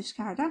و ورزش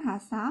کردن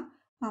هستم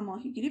و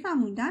ماهیگیری و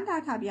موندن در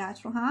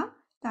طبیعت رو هم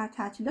در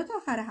تعطیلات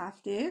آخر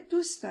هفته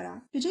دوست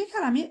دارم. به جای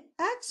کلمه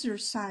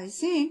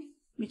exercising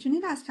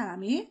میتونید از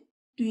کلمه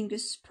doing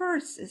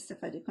sports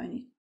استفاده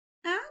کنید.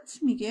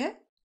 And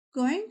میگه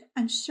going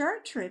on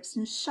short trips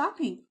and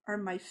shopping are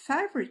my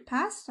favorite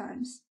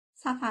pastimes.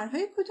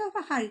 سفرهای کوتاه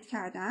و خرید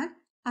کردن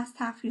از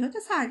تفریحات و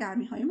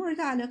سرگرمی‌های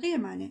مورد علاقه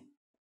منه.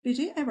 به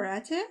جای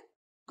عبارت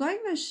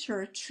going on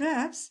short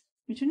trips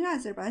میتونید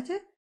از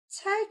عبارت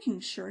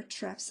taking short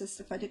trips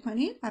استفاده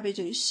کنید و به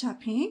جای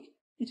shopping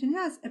میتونید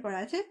از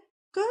عبارت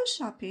go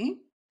shopping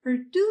or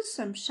do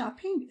some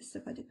shopping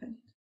استفاده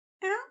کنید.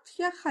 And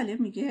یا خاله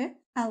میگه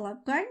I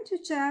love going to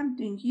gym,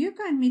 doing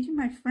yoga and meeting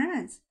my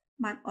friends.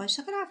 من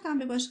عاشق رفتن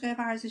به باشگاه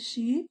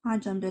ورزشی،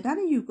 انجام دادن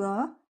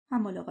یوگا و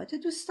ملاقات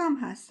دوستام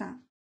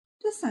هستم.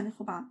 دوستان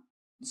خوبم،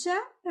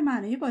 جم به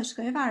معنای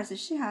باشگاه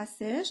ورزشی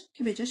هستش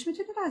که به جاش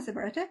میتونید از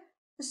عبارت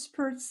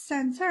sports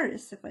center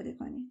استفاده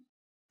کنید.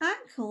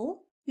 Uncle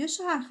یا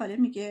شوهر خاله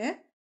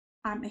میگه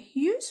I'm a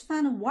huge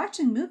fan of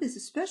watching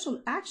movies, special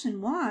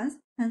action ones,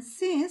 and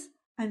since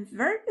I'm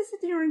very busy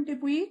during the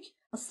week,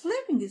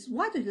 sleeping is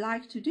what I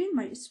like to do in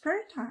my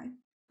spare time.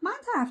 من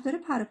طرفدار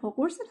پرپا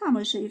قرص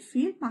تماشای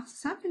فیلم،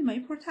 مخصوصا فیلم‌های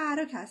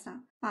پرتحرک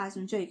هستم و از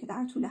اونجایی که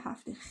در طول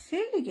هفته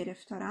خیلی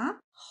گرفتارم،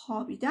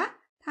 خوابیدن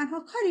تنها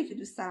کاری که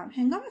دوست دارم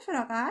هنگام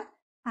فراغت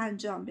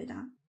انجام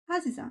بدم.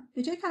 عزیزان،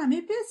 به جای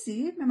کلمه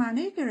busy به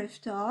معنای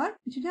گرفتار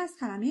میتونید از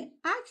کلمه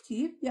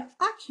active یا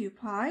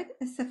occupied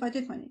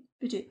استفاده کنید.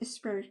 به جای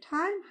spare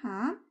time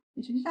هم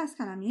میتونید از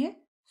کلمه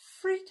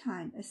free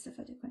time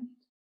استفاده کنید.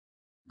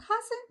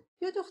 cousin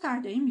یا دختر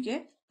دایی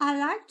میگه I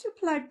like to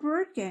play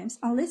board games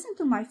and listen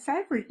to my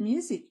favorite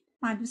music.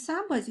 من دوست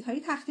دارم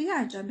بازی‌های تخته‌ای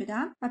انجام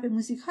بدم و به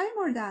موزیک‌های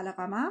مورد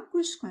علاقه‌ام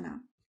گوش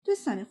کنم.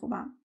 دوستان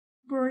خوبم،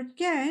 board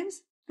games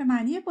به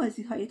معنی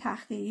بازی‌های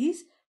تخته‌ای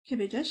است که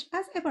به جاش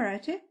از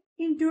عبارت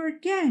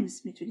indoor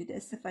games میتونید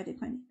استفاده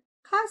کنید.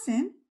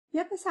 cousin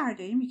یا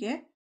پسردایی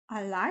میگه I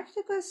like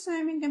to go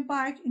swimming and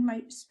bike in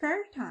my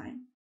spare time.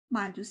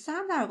 من دوست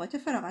دارم در اوقات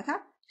فراغتم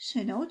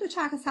شنا و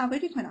دوچرخه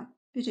سواری کنم.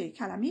 به جای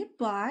کلمه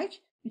bike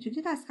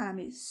میتونید از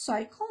کلمه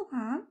cycle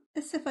هم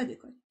استفاده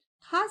کنید.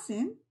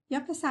 cousin یا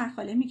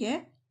پسرخاله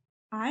میگه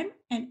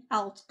I'm an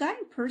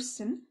outgoing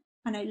person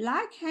and I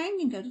like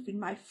hanging out with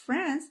my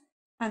friends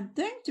and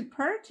going to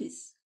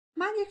parties.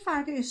 من یک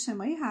فرد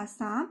اجتماعی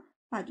هستم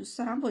و دوست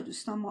دارم با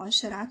دوستان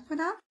معاشرت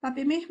کنم و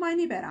به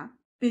مهمانی برم.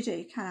 به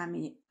جای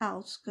کلمه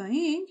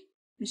outgoing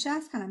میشه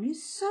از کلمه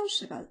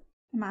sociable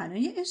به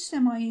معنای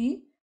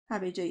اجتماعی و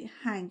به جای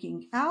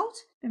hanging out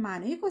به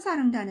معنای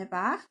گذراندن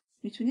وقت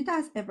میتونید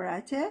از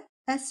عبارت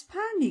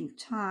spending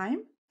time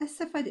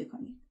استفاده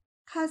کنید.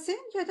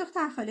 cousin یا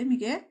دختر خاله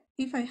میگه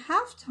If I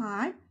have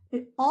time, I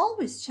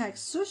always check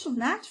social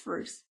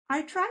networks.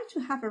 I try to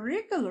have a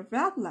regular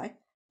web life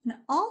and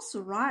also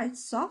write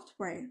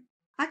software.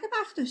 اگه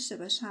وقت داشته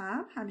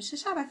باشم همیشه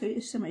شبکه‌های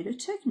اجتماعی رو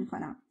چک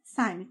میکنم.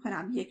 سعی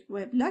میکنم یک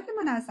وبلاگ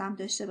منظم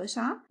داشته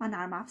باشم و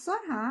نرم افزار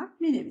هم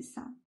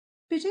مینویسم.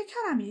 به جای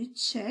کلمه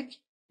چک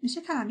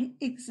میشه کلمه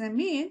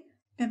examine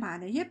به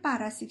معنی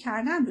بررسی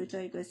کردن رو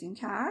جایگزین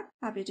کرد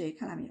و به جای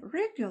کلمه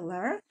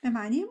regular به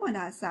معنی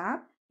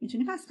منظم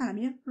میتونیم از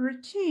کلمه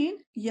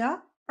routine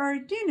یا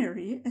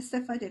ordinary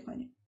استفاده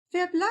کنیم.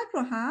 وبلاگ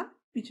رو هم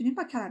میتونیم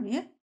با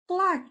کلمه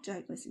blog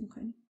جایگزین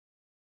کنیم.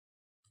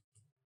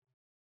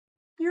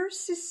 Your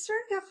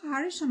sister یا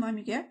خواهر شما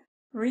میگه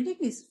Reading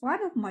is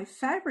one of my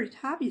favorite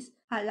hobbies.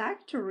 I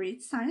like to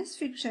read science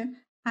fiction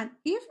and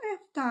if I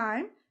have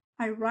time,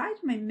 I write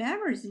my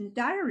memories in a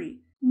diary.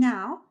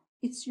 Now,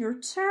 it's your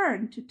turn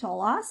to tell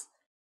us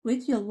what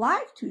you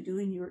like to do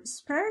in your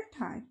spare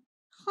time.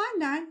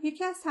 خواندن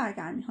یکی از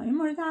سرگرمی‌های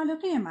مورد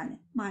علاقه منه.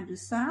 من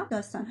دوست دارم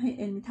داستان‌های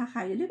علمی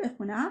تخیلی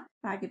بخونم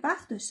و اگه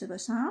وقت داشته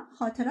باشم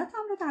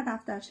خاطراتم رو در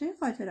دفترچه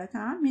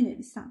خاطراتم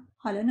می‌نویسم.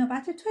 حالا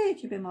نوبت توئه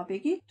که به ما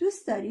بگی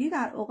دوست داری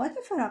در اوقات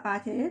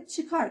فراغتت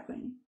چیکار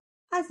کنی؟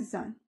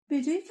 عزیزان،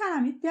 به جای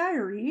کلمه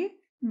diary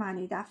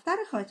معنی دفتر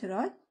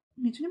خاطرات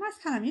میتونیم از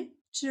کلمه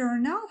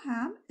journal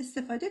هم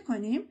استفاده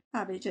کنیم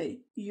و به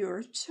جای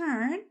your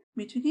turn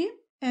میتونیم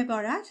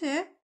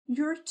عبارت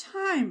your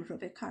time رو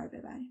به کار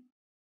ببریم.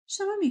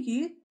 شما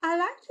میگید I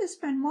like to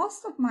spend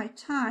most of my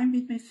time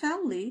with my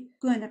family,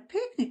 go on a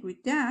picnic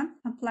with them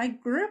and play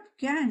group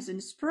games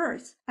and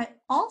sports. I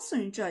also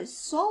enjoy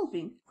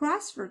solving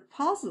crossword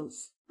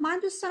puzzles. من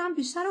دوست دارم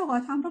بیشتر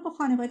اوقاتم رو با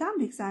خانواده‌ام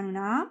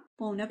بگذرونم،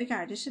 با اونا به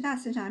گردش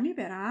دست جمعی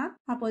برم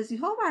و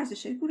بازی‌ها و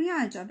ورزش‌های گروهی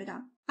انجام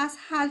بدم. از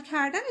حل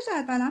کردن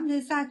جدولم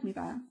لذت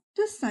میبرم.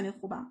 دوستان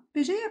خوبم،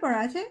 به جای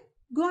عبارت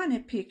go on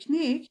a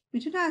picnic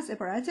میتونید از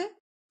عبارت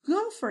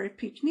go for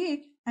a picnic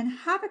and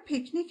have a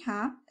picnic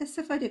هم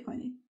استفاده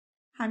کنید.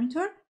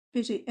 همینطور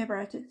به جای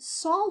عبارت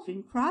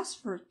solving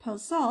crossword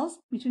puzzles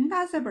میتونید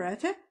از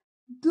عبارت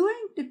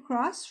doing the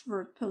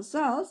crossword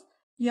puzzles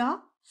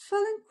یا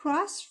filling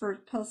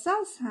crossword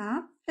puzzles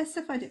هم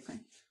استفاده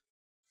کنید.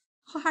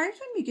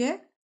 خواهرتون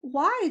میگه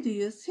Why do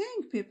you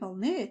think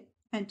people need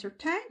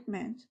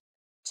entertainment?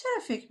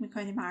 چرا فکر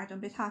میکنی مردم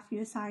به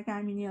تفریح و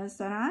سرگرمی نیاز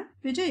دارن؟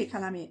 به جای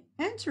کلمه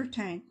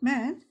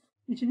entertainment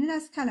میتونید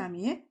از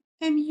کلمه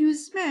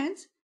amusement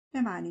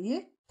به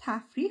معنی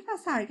تفریح و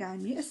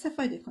سرگرمی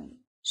استفاده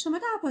کنید. شما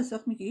در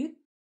پاسخ میگید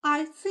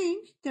I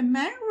think the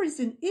main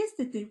reason is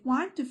that they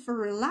want to feel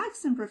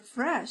relaxed and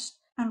refreshed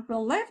and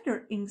relieve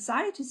their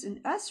anxieties and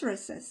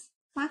stresses.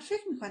 من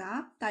فکر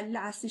میکنم دلیل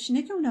اصلیش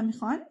اینه که اونا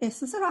میخوان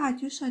احساس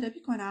راحتی و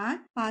شادابی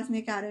کنن و از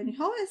نگرانی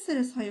ها و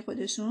استرس های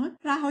خودشون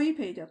رهایی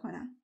پیدا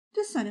کنن.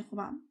 دوستان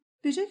خوبم،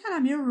 به جای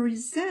کلمه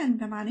reason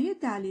به معنی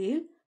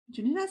دلیل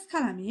میتونید از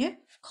کلمه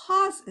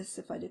cause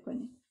استفاده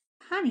کنید.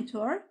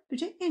 همینطور به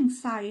جای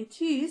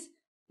anxieties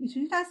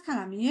میتونید از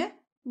کلمه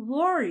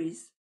worries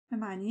به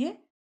معنی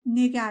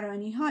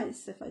نگرانی ها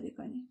استفاده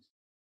کنید.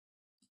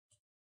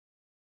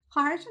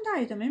 خواهرتون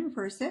در ادامه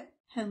میپرسه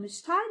How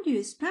much time do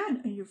you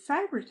spend on your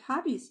favorite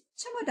hobbies?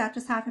 چه مدت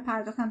رو صرف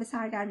پرداختن به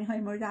سرگرمی های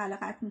مورد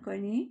علاقت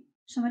میکنی؟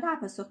 شما در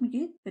پاسخ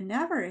میگید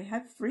Whenever I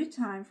have free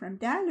time from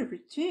daily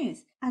routines,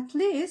 at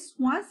least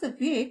once a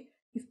week,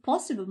 if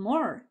possible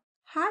more.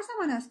 هر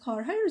زمان از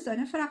کارهای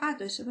روزانه فراغت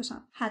داشته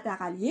باشم،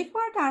 حداقل یک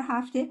بار در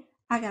هفته،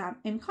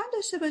 اگرم امکان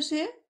داشته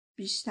باشه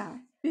بیشتر.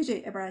 به جای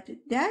عبارت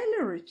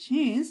daily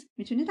routines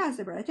میتونید از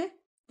عبارت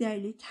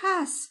daily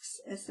tasks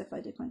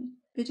استفاده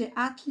کنید. به جای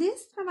at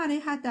least به معنی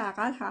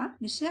حداقل هم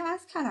میشه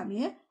از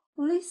کلمه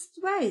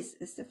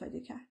leastways استفاده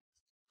کرد.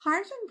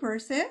 خواهرتون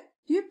میپرسه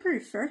Do you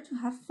prefer to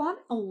have fun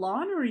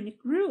alone or in a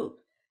group?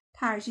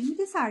 ترجیح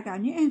میدی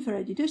سرگرمی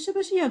انفرادی داشته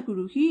باشی یا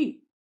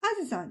گروهی؟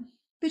 عزیزان،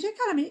 به جای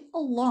کلمه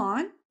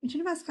alone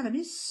میتونیم از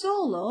کلمه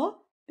solo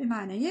به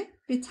معنی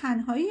به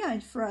تنهایی یا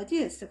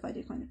انفرادی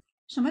استفاده کنیم.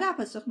 شما در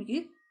پاسخ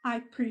میگید I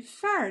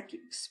prefer to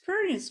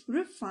experience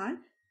group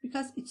fun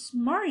because it's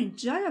more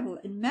enjoyable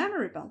and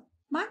memorable.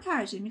 من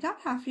ترجیح میدم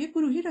تفریح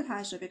گروهی رو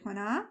تجربه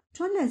کنم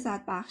چون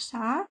لذت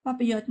بخشتر و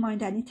به یاد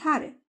ماندنی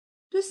تره.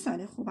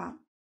 دوستان خوبم،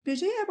 به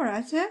جای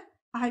عبارت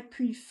I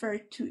prefer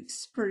to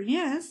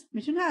experience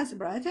میتونید از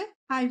عبارت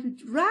I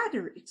would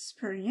rather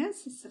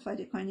experience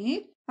استفاده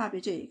کنید و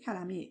به جای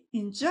کلمه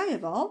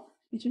enjoyable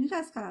میتونید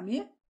از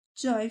کلمه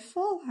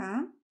joyful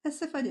هم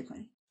استفاده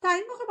کنید. در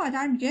این موقع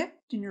مادر میگه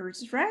Dinner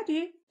is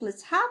ready,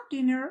 let's have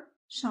dinner.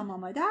 شام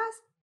آماده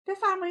است،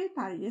 بفرمایید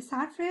برای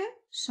صرف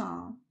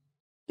شام.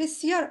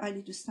 بسیار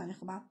عالی دوستان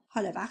خوبم.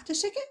 حالا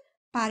وقتشه که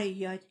برای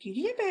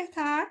یادگیری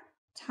بهتر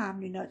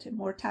تمرینات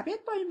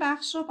مرتبط با این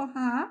بخش رو با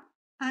هم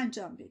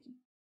انجام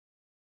بدیم.